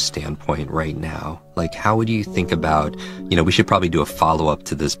mother's standpoint right now? Like, how would you think about, we should probably do a follow-up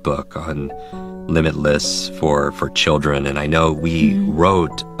to this book on Limitless for children. And I know we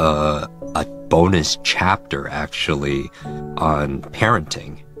wrote a bonus chapter actually on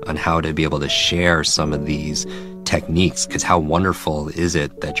parenting, on how to be able to share some of these techniques, because how wonderful is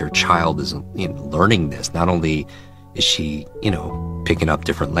it that your child is learning this? Not only is she, picking up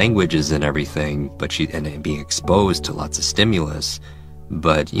different languages and everything, but and being exposed to lots of stimulus,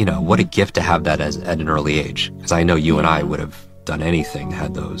 but, what a gift to have that at an early age. Because I know you and I would have done anything,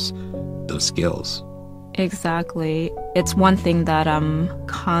 had those skills. Exactly. It's one thing that I'm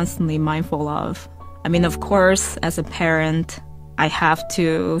constantly mindful of. I mean, of course, as a parent, I have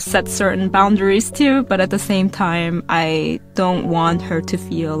to set certain boundaries too, but at the same time, I don't want her to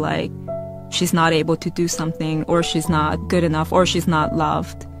feel like she's not able to do something, or she's not good enough, or she's not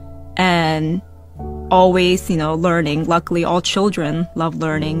loved. And always, learning. Luckily, all children love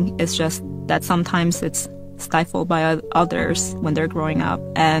learning. It's just that sometimes it's stifled by others when they're growing up.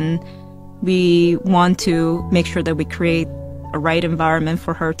 And we want to make sure that we create a right environment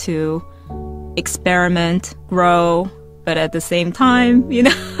for her to experiment, grow, but at the same time,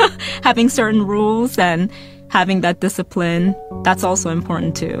 having certain rules and having that discipline, that's also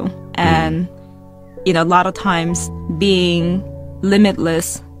important too. And, a lot of times being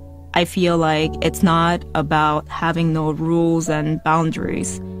limitless, I feel like it's not about having no rules and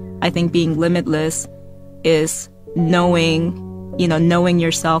boundaries. I think being limitless is knowing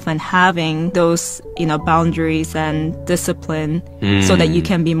yourself and having those, boundaries and discipline so that you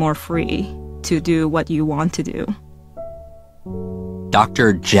can be more free to do what you want to do.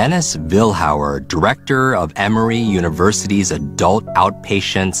 Dr. Janice Vilhauer, director of Emory University's Adult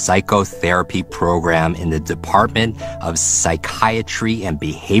Outpatient Psychotherapy Program in the Department of Psychiatry and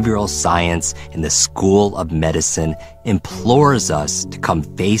Behavioral Science in the School of Medicine, implores us to come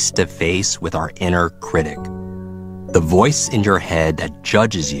face to face with our inner critic. The voice in your head that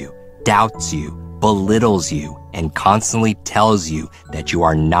judges you, doubts you, belittles you, and constantly tells you that you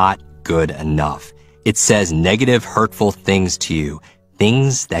are not good enough. It says negative, hurtful things to you,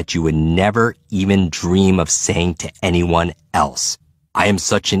 things that you would never even dream of saying to anyone else. I am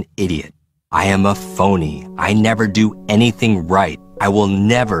such an idiot. I am a phony. I never do anything right. I will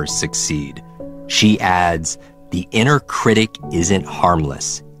never succeed. She adds, the inner critic isn't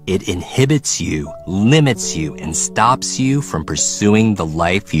harmless. It inhibits you, limits you, and stops you from pursuing the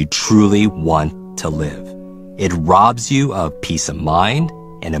life you truly want to live. It robs you of peace of mind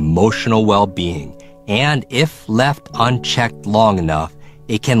and emotional well-being. And if left unchecked long enough,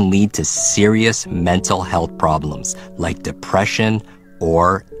 it can lead to serious mental health problems like depression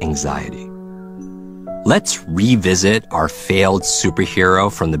or anxiety. Let's revisit our failed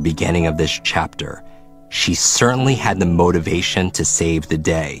superhero from the beginning of this chapter. She certainly had the motivation to save the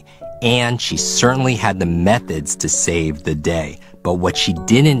day, and she certainly had the methods to save the day. But what she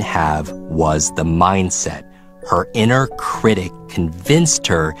didn't have was the mindset. Her inner critic convinced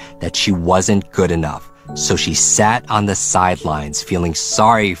her that she wasn't good enough, so she sat on the sidelines feeling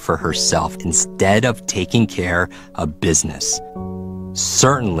sorry for herself instead of taking care of business.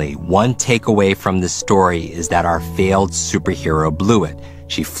 Certainly, one takeaway from this story is that our failed superhero blew it.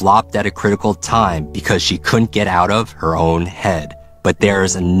 She flopped at a critical time because she couldn't get out of her own head. But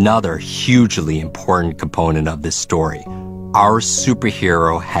there's another hugely important component of this story. Our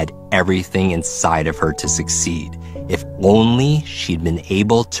superhero had everything inside of her to succeed. If only she'd been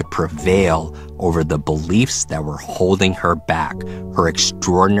able to prevail over the beliefs that were holding her back, her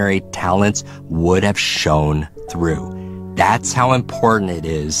extraordinary talents would have shone through. That's how important it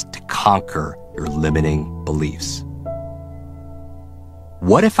is to conquer your limiting beliefs.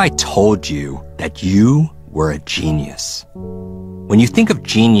 What if I told you that you were a genius? When you think of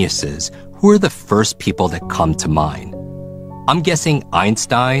geniuses, who are the first people that come to mind? I'm guessing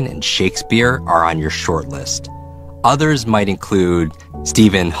Einstein and Shakespeare are on your short list. Others might include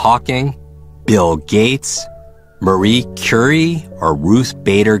Stephen Hawking, Bill Gates, Marie Curie or Ruth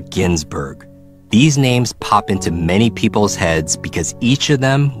Bader Ginsburg. These names pop into many people's heads because each of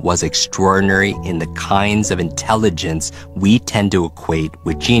them was extraordinary in the kinds of intelligence we tend to equate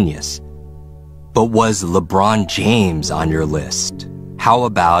with genius. But was LeBron James on your list? How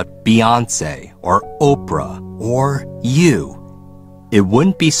about Beyonce or Oprah or you? It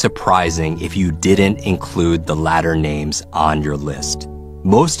wouldn't be surprising if you didn't include the latter names on your list.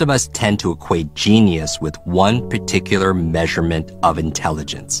 Most of us tend to equate genius with one particular measurement of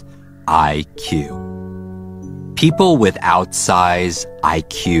intelligence, IQ. People with outsized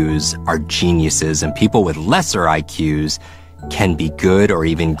IQs are geniuses, and people with lesser IQs can be good or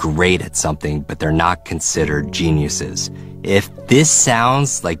even great at something, but they're not considered geniuses. If this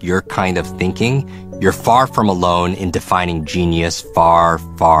sounds like your kind of thinking, you're far from alone in defining genius far,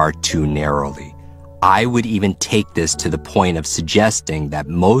 far too narrowly. I would even take this to the point of suggesting that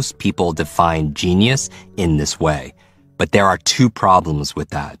most people define genius in this way. But there are two problems with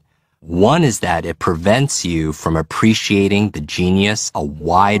that. One is that it prevents you from appreciating the genius a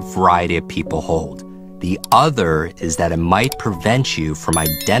wide variety of people hold. The other is that it might prevent you from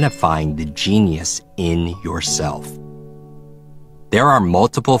identifying the genius in yourself. There are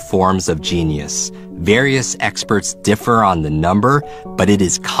multiple forms of genius. Various experts differ on the number, but it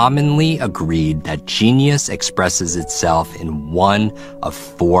is commonly agreed that genius expresses itself in one of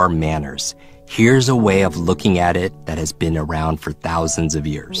four manners. Here's a way of looking at it that has been around for thousands of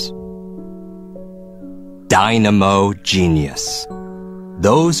years. Dynamo genius.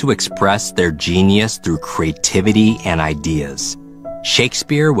 Those who express their genius through creativity and ideas.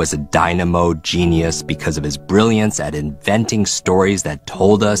 Shakespeare was a dynamo genius because of his brilliance at inventing stories that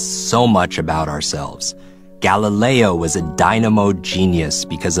told us so much about ourselves. Galileo was a dynamo genius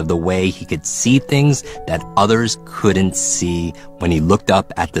because of the way he could see things that others couldn't see when he looked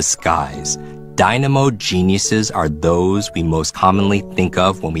up at the skies. Dynamo geniuses are those we most commonly think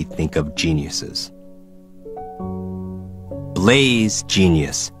of when we think of geniuses. Blaze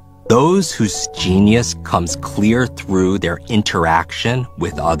genius. Those whose genius comes clear through their interaction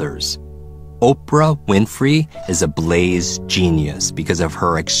with others. Oprah Winfrey is a blaze genius because of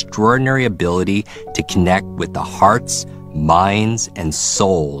her extraordinary ability to connect with the hearts, minds, and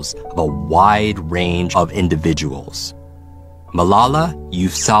souls of a wide range of individuals. Malala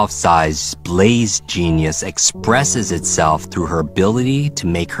Yousafzai's blaze genius expresses itself through her ability to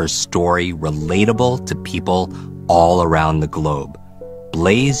make her story relatable to people all around the globe.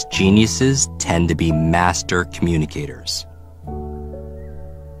 Blaze geniuses tend to be master communicators.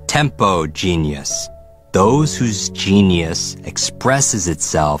 Tempo genius. Those whose genius expresses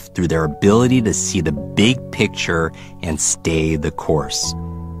itself through their ability to see the big picture and stay the course.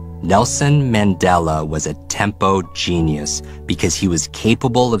 Nelson Mandela was a tempo genius because he was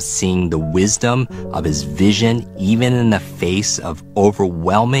capable of seeing the wisdom of his vision even in the face of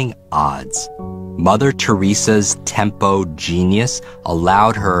overwhelming odds. Mother Teresa's tempo genius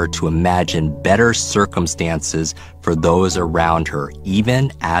allowed her to imagine better circumstances for those around her,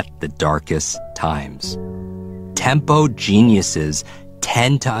 even at the darkest times. Tempo geniuses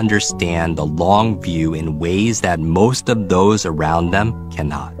tend to understand the long view in ways that most of those around them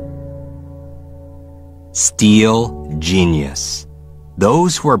cannot. Steel genius.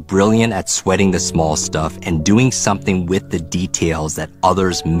 Those who are brilliant at sweating the small stuff and doing something with the details that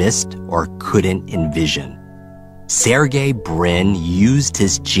others missed or couldn't envision. Sergey Brin used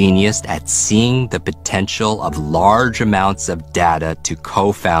his genius at seeing the potential of large amounts of data to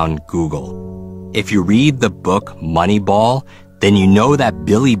co-found Google. If you read the book Moneyball, then you know that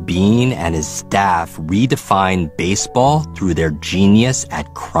Billy Beane and his staff redefined baseball through their genius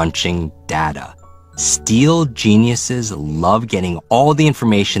at crunching data. Steel geniuses love getting all the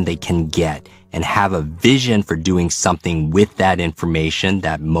information they can get and have a vision for doing something with that information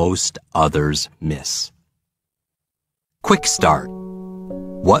that most others miss. Quick start.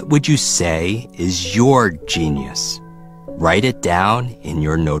 What would you say is your genius? Write it down in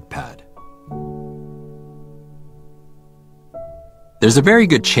your notepad. There's a very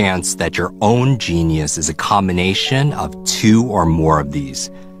good chance that your own genius is a combination of two or more of these.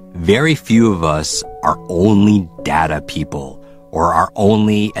 Very few of us are only data people or are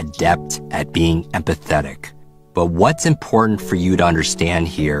only adept at being empathetic. But what's important for you to understand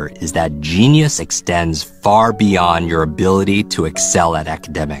here is that genius extends far beyond your ability to excel at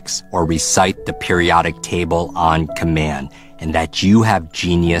academics or recite the periodic table on command, and that you have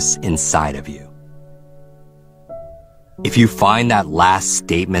genius inside of you. If you find that last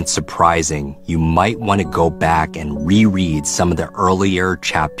statement surprising, you might want to go back and reread some of the earlier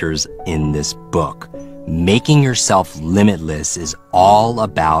chapters in this book. Making yourself limitless is all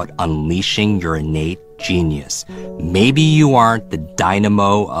about unleashing your innate genius. Maybe you aren't the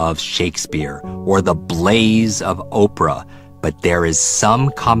dynamo of Shakespeare or the blaze of Oprah, but there is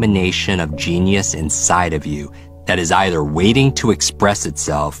some combination of genius inside of you that is either waiting to express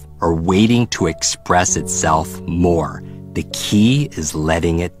itself or waiting to express itself more. The key is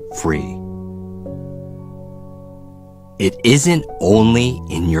letting it free. It isn't only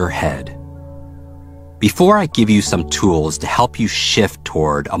in your head. Before I give you some tools to help you shift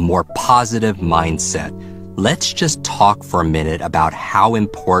toward a more positive mindset, let's just talk for a minute about how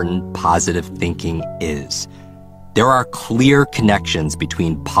important positive thinking is. There are clear connections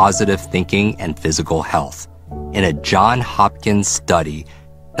between positive thinking and physical health. In a Johns Hopkins study,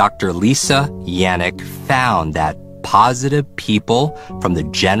 Dr. Lisa Yannick found that positive people from the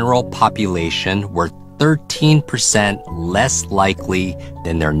general population were 13% less likely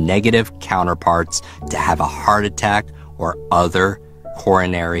than their negative counterparts to have a heart attack or other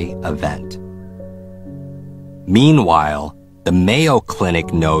coronary event. Meanwhile, the Mayo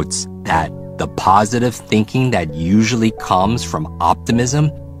Clinic notes that the positive thinking that usually comes from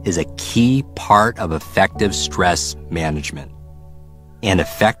optimism is a key part of effective stress management. And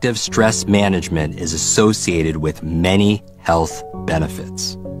effective stress management is associated with many health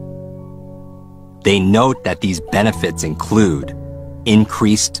benefits. They note that these benefits include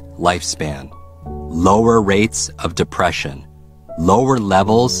increased lifespan, lower rates of depression, lower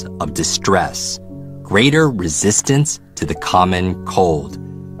levels of distress, greater resistance to the common cold,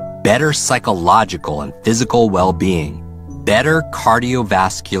 better psychological and physical well-being, better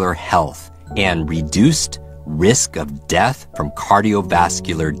cardiovascular health, and reduced risk of death from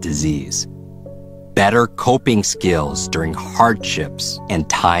cardiovascular disease, better coping skills during hardships and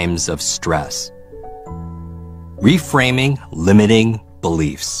times of stress. Reframing limiting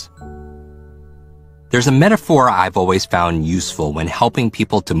beliefs. There's a metaphor I've always found useful when helping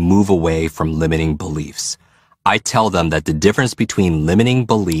people to move away from limiting beliefs. I tell them that the difference between limiting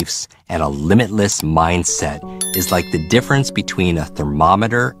beliefs and a limitless mindset is like the difference between a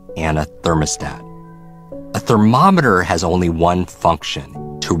thermometer and a thermostat. A thermometer has only one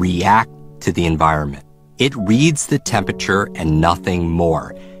function: to react to the environment. It reads the temperature and nothing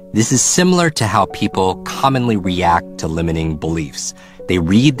more. This is similar to how people commonly react to limiting beliefs. They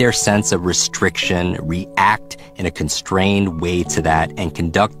read their sense of restriction, react in a constrained way to that, and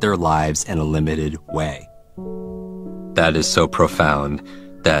conduct their lives in a limited way. That is so profound,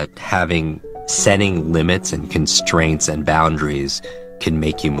 that setting limits and constraints and boundaries can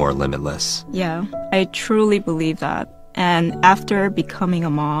make you more limitless. Yeah, I truly believe that. And after becoming a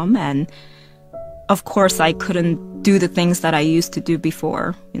mom, and of course I couldn't do the things that I used to do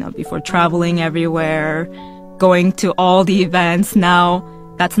before, before traveling everywhere, going to all the events. Now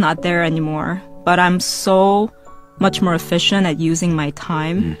that's not there anymore. But I'm so much more efficient at using my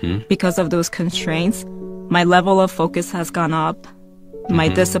time because of those constraints. My level of focus has gone up, my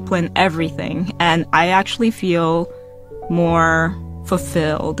discipline, everything. And I actually feel more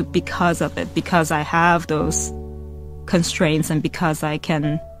fulfilled because of it, because I have those constraints and because I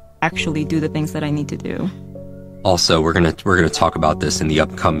can actually do the things that I need to do. Also, we're gonna talk about this in the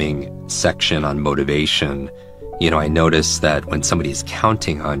upcoming section on motivation. I noticed that when somebody's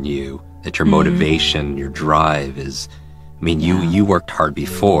counting on you, that your motivation, your drive is, you worked hard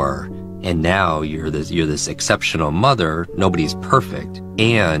before, and now you're this exceptional mother. Nobody's perfect,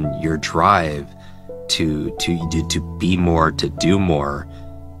 and your drive to be more, to do more,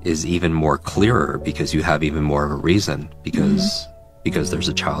 is even more clearer because you have even more of a reason, because there's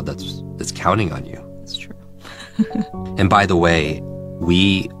a child that's counting on you. That's true. And by the way,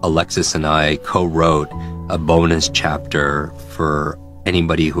 Alexis and I co-wrote a bonus chapter for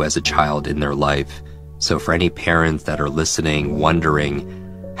anybody who has a child in their life. So for any parents that are listening, wondering,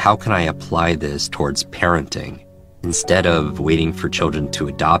 how can I apply this towards parenting? Instead of waiting for children to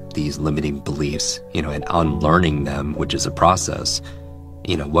adopt these limiting beliefs, and unlearning them, which is a process,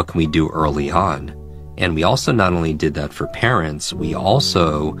 what can we do early on? And we also not only did that for parents, we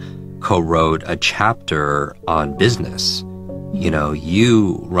also co-wrote a chapter on business.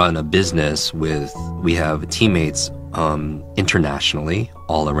 You run a business we have teammates internationally,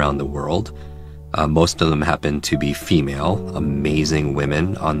 all around the world. Most of them happen to be female, amazing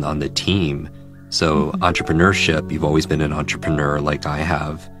women on the team. So entrepreneurship, you've always been an entrepreneur like I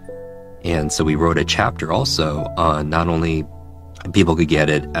have. And so we wrote a chapter also on, not only people could get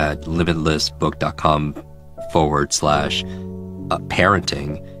it at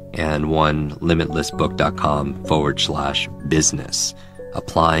limitlessbook.com/parenting, and one limitlessbook.com/business,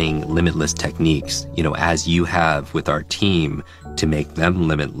 applying limitless techniques, as you have with our team, to make them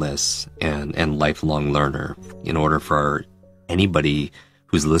limitless and lifelong learner, in order for anybody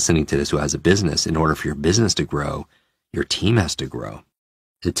who's listening to this who has a business, in order for your business to grow, your team has to grow.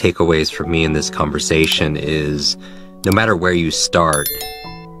 The takeaways for me in this conversation is no matter where you start,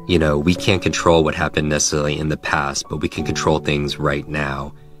 we can't control what happened necessarily in the past, but we can control things right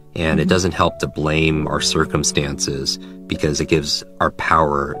now. And it doesn't help to blame our circumstances because it puts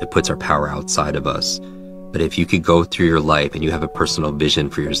our power outside of us. But if you could go through your life and you have a personal vision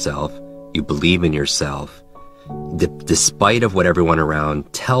for yourself, you believe in yourself, despite of what everyone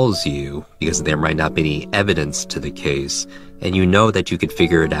around tells you, because there might not be any evidence to the case, and you know that you could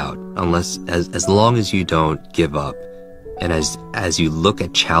figure it out, as long as you don't give up. And as you look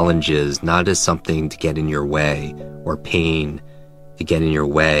at challenges, not as something to get in your way or pain to get in your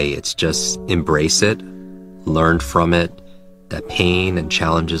way, it's just embrace it, learn from it, that pain and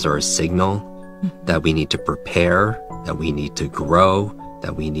challenges are a signal that we need to prepare, that we need to grow,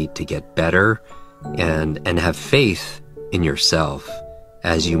 that we need to get better, and have faith in yourself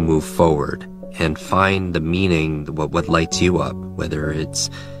as you move forward and find the meaning, what lights you up, whether it's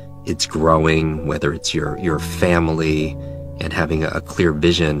growing, whether it's your family, and having a clear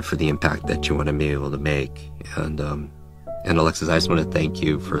vision for the impact that you want to be able to make. And Alexis, I just want to thank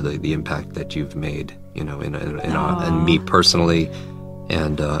you for the impact that you've made, in me personally,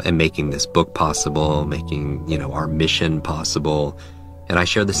 and making this book possible, making, our mission possible. And I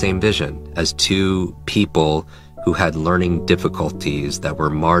share the same vision as two people who had learning difficulties that were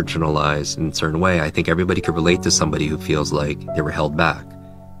marginalized in a certain way. I think everybody could relate to somebody who feels like they were held back,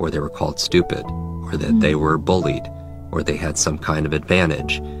 or they were called stupid, or that they were bullied, or they had some kind of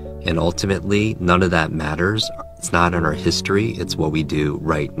advantage. And ultimately, none of that matters. It's not in our history. It's what we do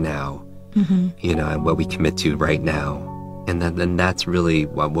right now, and what we commit to right now. And then that's really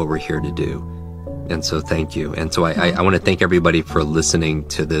what we're here to do. And so thank you. And so I want to thank everybody for listening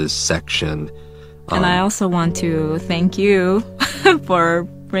to this section. And I also want to thank you for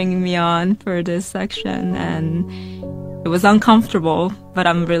bringing me on for this section. And it was uncomfortable, but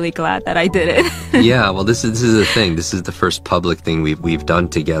I'm really glad that I did it. Yeah, well, this is the thing. This is the first public thing we've done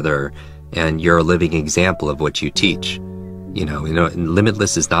together. And you're a living example of what you teach. And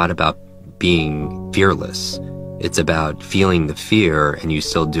Limitless is not about being fearless. It's about feeling the fear, and you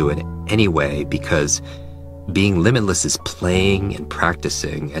still do it anyway, because being limitless is playing and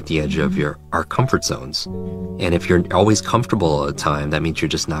practicing at the edge of our comfort zones. And if you're always comfortable all the time, that means you're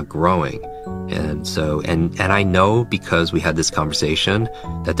just not growing. And so, and I know, because we had this conversation,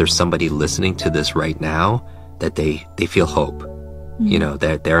 that there's somebody listening to this right now that they feel hope.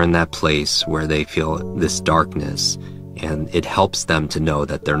 That they're in that place where they feel this darkness, and it helps them to know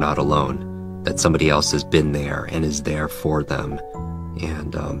that they're not alone, that somebody else has been there and is there for them.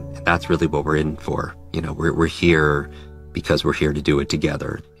 And that's really what we're in for. We're here because we're here to do it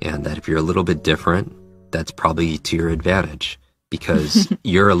together. And that if you're a little bit different, that's probably to your advantage, because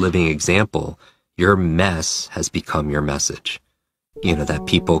you're a living example. Your mess has become your message. That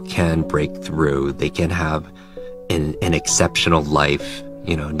people can break through. They can have an exceptional life,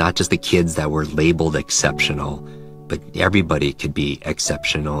 not just the kids that were labeled exceptional, but everybody could be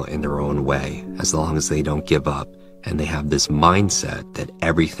exceptional in their own way, as long as they don't give up and they have this mindset that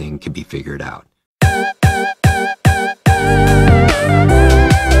everything can be figured out.